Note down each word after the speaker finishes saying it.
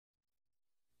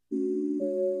Here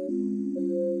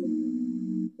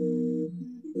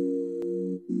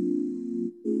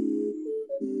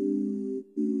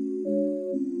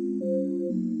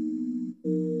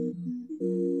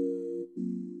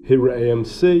at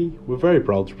AMC, we're very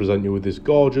proud to present you with this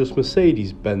gorgeous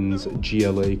Mercedes-Benz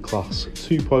GLA Class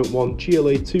 2.1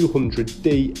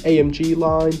 GLA200d AMG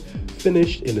line,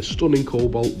 finished in a stunning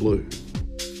cobalt blue.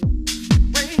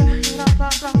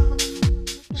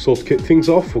 So to kick things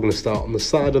off, we're going to start on the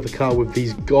side of the car with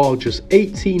these gorgeous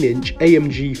 18-inch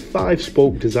AMG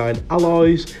 5-spoke design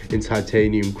alloys in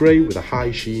titanium grey with a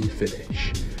high sheen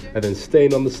finish. And then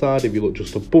staying on the side, if you look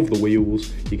just above the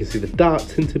wheels, you can see the dark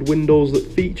tinted windows that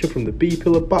feature from the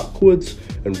B-pillar backwards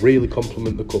and really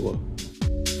complement the colour.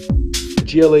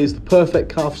 The GLA is the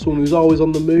perfect car for someone who's always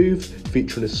on the move,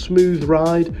 featuring a smooth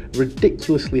ride,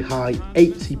 ridiculously high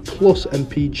 80 plus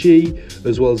mpg,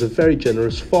 as well as a very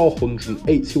generous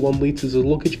 481 litres of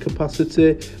luggage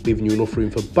capacity, leaving you enough room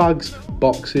for bags,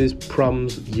 boxes,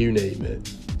 prams, you name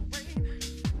it.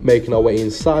 Making our way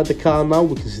inside the car now,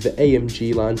 we can see the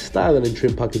AMG line styling and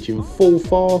trim package in full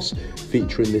force,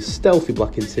 featuring this stealthy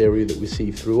black interior that we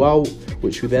see throughout,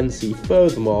 which we then see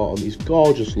furthermore on these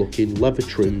gorgeous looking leather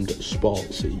trimmed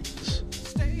sport seats.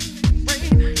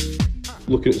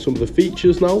 Looking at some of the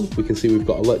features now, we can see we've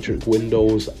got electric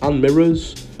windows and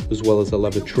mirrors, as well as a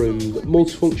leather trimmed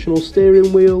multifunctional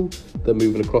steering wheel. Then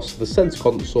moving across to the centre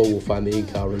console, we'll find the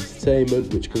in-car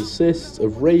entertainment, which consists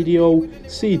of radio,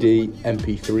 CD,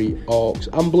 MP3, aux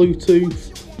and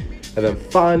Bluetooth. And then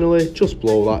finally, just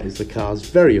below that is the car's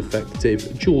very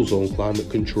effective dual zone climate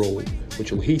control,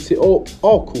 which will heat it up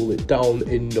or cool it down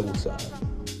in no time.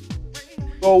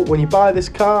 So when you buy this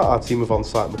car, our team of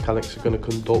on-site mechanics are going to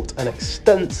conduct an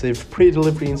extensive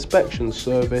pre-delivery inspection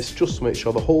service just to make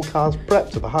sure the whole car's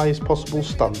prepped to the highest possible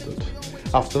standard.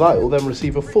 After that, it will then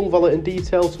receive a full valet in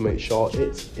detail to make sure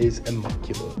it is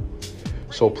immaculate.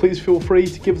 So please feel free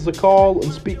to give us a call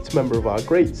and speak to a member of our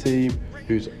great team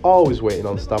who's always waiting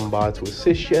on standby to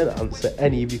assist you and answer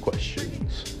any of your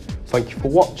questions. Thank you for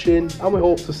watching, and we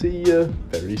hope to see you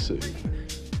very soon.